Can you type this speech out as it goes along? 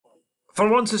For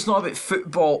once, it's not about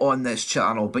football on this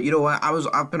channel, but you know what?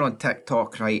 I've been on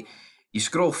TikTok, right? You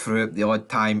scroll through it the odd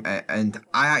time, and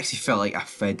I actually felt like a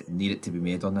vid needed to be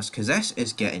made on this because this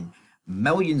is getting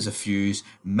millions of views,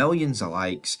 millions of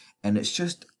likes, and it's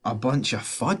just a bunch of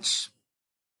fuds.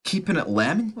 Keeping it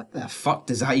lemon? What the fuck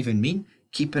does that even mean?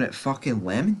 Keeping it fucking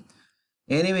lemon?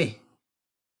 Anyway,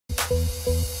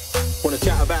 Wanna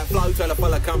chat about flow, tell a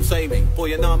fella come see me. Boy,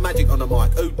 you know I'm magic on the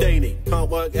mic, Houdini. Can't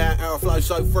work out how I flow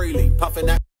so freely. Puffing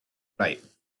that. right.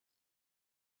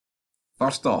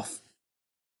 First off,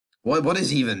 what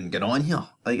is even going on here?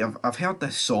 Like I've heard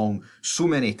this song so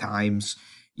many times.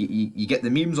 You get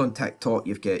the memes on TikTok.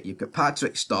 You've got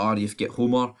Patrick Star. You've got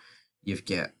Homer. You've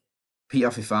got Peter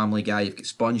for Family Guy. You've got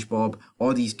SpongeBob.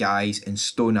 All these guys in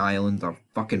Stone Island or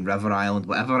fucking River Island,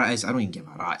 whatever it is. I don't even give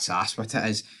a rat's ass what it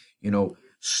is. You know,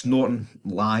 snorting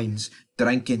lines,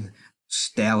 drinking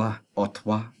Stella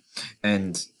Artois,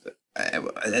 and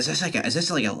is this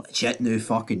like a legit new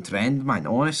fucking trend, man?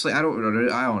 Honestly, I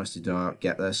honestly do not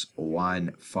get this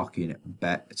one fucking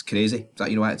bit. It's crazy.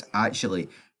 You know what? It's actually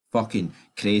fucking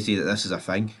crazy that this is a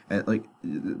thing. And like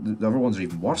the other ones are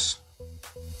even worse.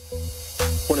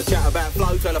 Wanna chat about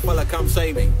flow, tell a fella come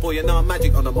see me. Boy, you know I'm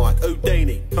magic on the mic,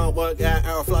 Houdini. Can't work out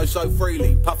how I flow so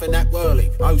freely. Puffing that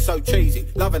whirly, oh so cheesy.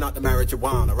 Loving up the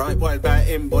marijuana, right? What about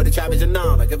him, boy, the chap is a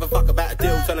nana. Give a fuck about a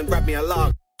deal, tell him grab me a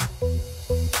log.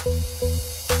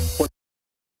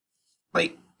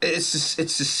 Like it's the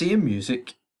same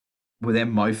music with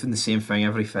them mouthing the same thing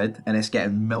every vid, and it's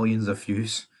getting millions of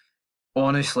views.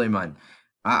 Honestly, man,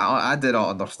 I did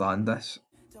not understand this.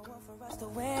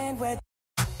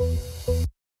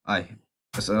 Aye,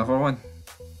 there's another one.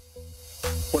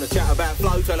 Wanna chat about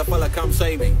flow, tell a fella come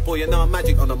see me. Boy, you know I'm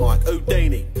magic on the mic,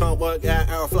 Houdini. Can't work out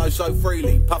how I flow so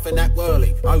freely. Puffing that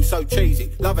whirly, oh so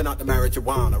cheesy. Loving up the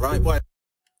marijuana, right? Boy.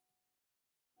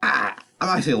 I'm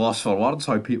actually lost for words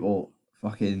how people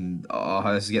fucking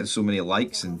how this is getting so many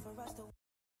likes and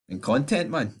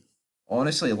content, man.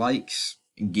 Honestly, likes,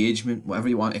 engagement, whatever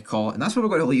you want to call it, and that's where we're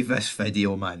going to leave this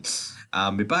video, man.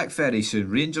 Be back very soon.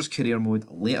 Rangers career mode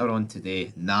later on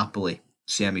today. Napoli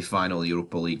semi-final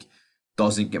Europa League.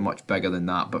 Doesn't get much bigger than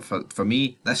that, but for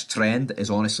me, this trend is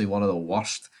honestly one of the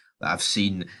worst that I've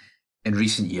seen in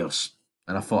recent years.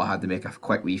 And I thought I had to make a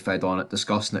quick wee vid on it,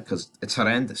 discussing it, because it's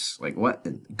horrendous. Like, what?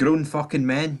 Grown fucking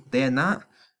men doing that?